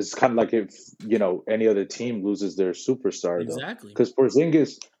 I mean, that's kind of like if any other team loses their superstar, though, Exactly. because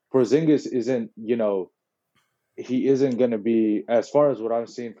Porzingis isn't he isn't going to be, as far as what I've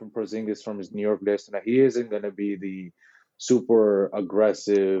seen from Porzingis from his New York days tonight, he isn't going to be the super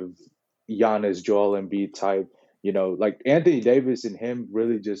aggressive Giannis, Joel Embiid type. Like Anthony Davis and him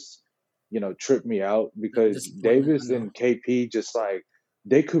really just trip me out, because Disappointment, Davis I know. and KP just like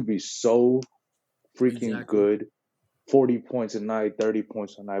they could be so freaking Exactly. good, 40 points a night, 30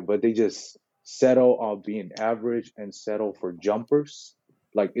 points a night, but they just settle on being average and settle for jumpers.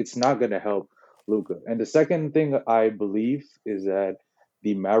 Like, it's not going to help Luka. And the second thing I believe is that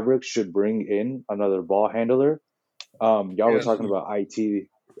the Mavericks should bring in another ball handler. Y'all were yes. talking about IT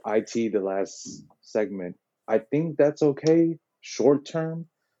the last segment. I think that's okay short term.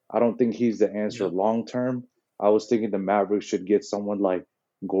 I don't think he's the answer Yep. long term. I was thinking the Mavericks should get someone like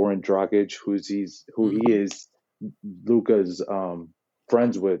Goran Dragic, who he is Luka's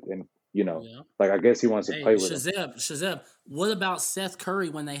friends with, and Yeah. like I guess he wants to Hey, play with him. Shahzeb, what about Seth Curry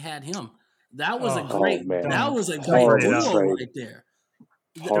when they had him? That was a Oh, great. man. That was a Don't great bring it duo up. Horrible right there.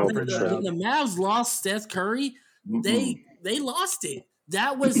 Horrible When trade. the Mavs lost Seth Curry, Mm-mm. they lost it.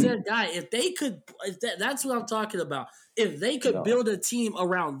 That was their guy. If they could, that's what I'm talking about. If they could No. build a team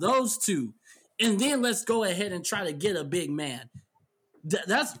around those two, and then let's go ahead and try to get a big man.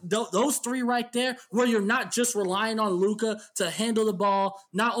 That's those three right there, where you're not just relying on Luka to handle the ball,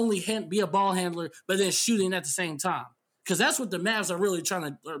 not only be a ball handler, but then shooting at the same time. Because that's what the Mavs are really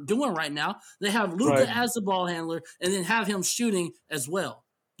doing right now. They have Luka Right. as the ball handler, and then have him shooting as well.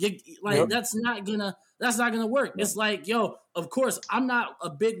 Yep. That's not gonna work. No. It's like, of course, I'm not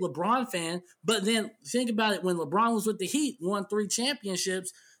a big LeBron fan, but then think about it. When LeBron was with the Heat, won 3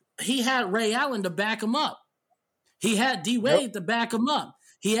 championships, he had Ray Allen to back him up. He had D Wade to back him up.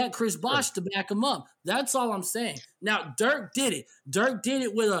 He had Chris Bosh to back him up. That's all I'm saying. Now Dirk did it. Dirk did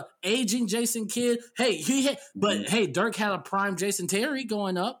it with an aging Jason Kidd. Hey, hey, Dirk had a prime Jason Terry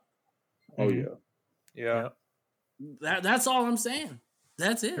going up. Oh yeah. Yeah. That's all I'm saying.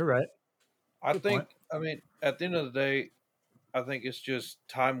 That's it. You're right. I Good think, point. I mean, at the end of the day, I think it's just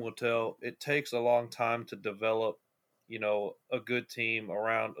time will tell. It takes a long time to develop, a good team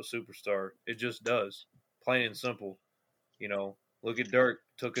around a superstar. It just does. Plain and simple. Look at Dirk.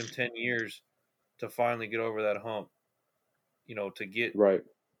 Took him 10 years to finally get over that hump. To get, Right.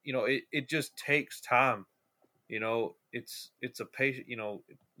 it just takes time. It's a patient,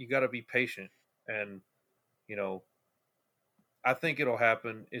 you got to be patient. And, I think it'll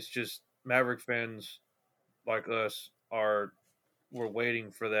happen. It's just Maverick fans like us we're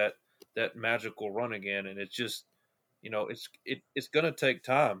waiting for that magical run again, and it's just it's gonna take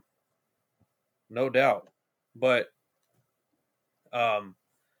time, no doubt. But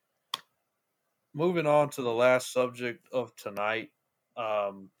moving on to the last subject of tonight,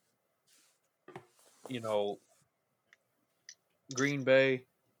 Green Bay.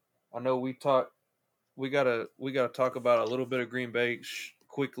 I know we gotta talk about a little bit of Green Bay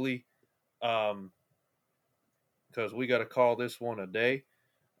quickly, because we gotta call this one a day.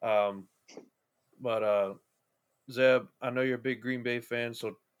 But Zeb, I know you're a big Green Bay fan,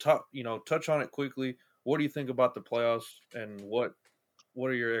 so touch on it quickly. What do you think about the playoffs, and what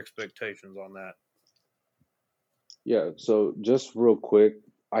are your expectations on that? Yeah, so just real quick,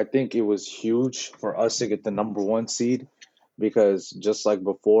 I think it was huge for us to get the number 1 seed, because just like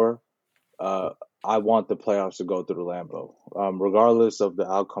before, I want the playoffs to go through Lambeau. Regardless of the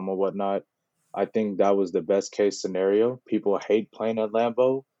outcome or whatnot, I think that was the best case scenario. People hate playing at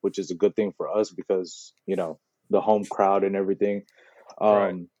Lambeau, which is a good thing for us because, the home crowd and everything.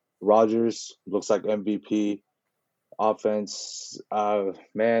 Right. Rodgers looks like MVP. Offense,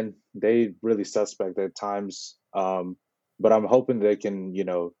 man, they really suspect at times. But I'm hoping they can,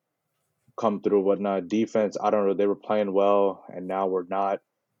 come through whatnot. Defense, I don't know. They were playing well, and now we're not.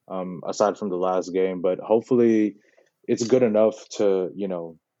 Aside from the last game, but hopefully, it's good enough to,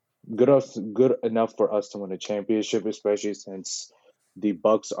 good enough for us to win a championship, especially since the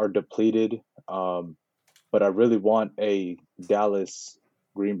Bucks are depleted. But I really want a Dallas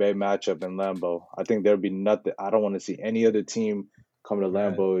Green Bay matchup in Lambeau. I think there'd be nothing. I don't want to see any other team come to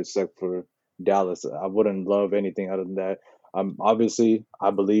Lambeau except for Dallas. I wouldn't love anything other than that. Obviously,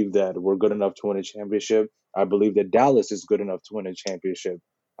 I believe that we're good enough to win a championship. I believe that Dallas is good enough to win a championship.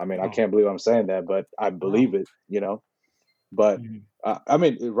 I mean, I can't believe I'm saying that, but I believe it, But, I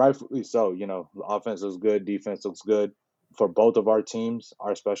mean, rightfully so, the offense looks good, defense looks good. for both of our teams,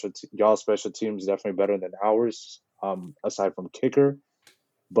 y'all's special teams definitely better than ours, aside from kicker.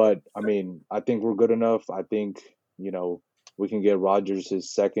 But I mean, I think we're good enough. I think, we can get Rodgers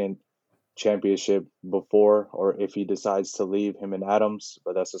his second championship before, or if he decides to leave, him and Adams.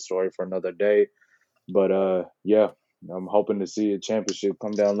 But that's a story for another day. But yeah, I'm hoping to see a championship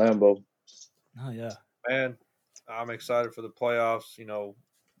come down Lambeau. Oh yeah, Man, I'm excited for the playoffs.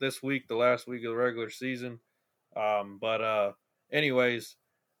 This week, the last week of the regular season. But anyways,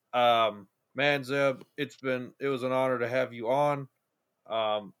 man, Zeb, it was an honor to have you on.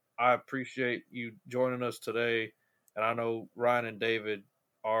 I appreciate you joining us today, and I know Ryan and David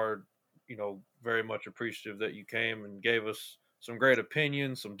are, very much appreciative that you came and gave us some great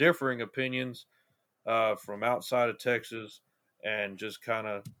opinions, some differing opinions, from outside of Texas, and just kind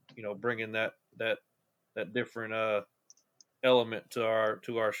of, bringing that different element to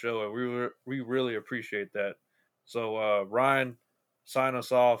our show, and we really appreciate that. So Ryan, sign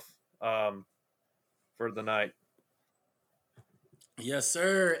us off for the night. Yes,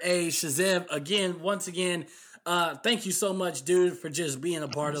 sir. Hey, Shahzeb, once again, thank you so much, dude, for just being a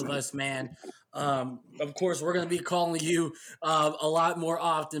part of us, man. Of course, we're going to be calling you a lot more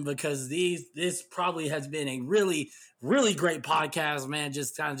often because this probably has been a really, really great podcast, man.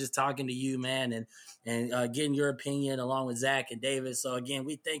 Just talking to you, man, and getting your opinion along with Zach and David. So again,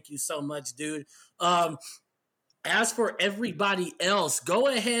 we thank you so much, dude. As for everybody else, go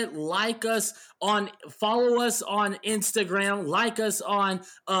ahead, follow us on Instagram, like us on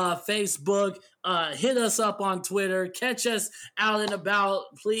Facebook, hit us up on Twitter, catch us out and about.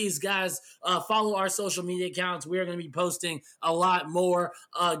 Please, guys, follow our social media accounts. We're going to be posting a lot more.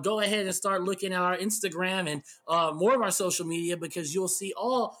 Go ahead and start looking at our Instagram and more of our social media because you'll see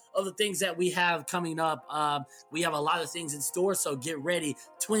all of the things that we have coming up. We have a lot of things in store, so get ready.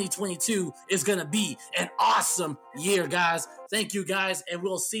 2022 is going to be an awesome year, guys. Thank you, guys, and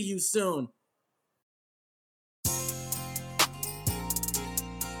we'll see you soon.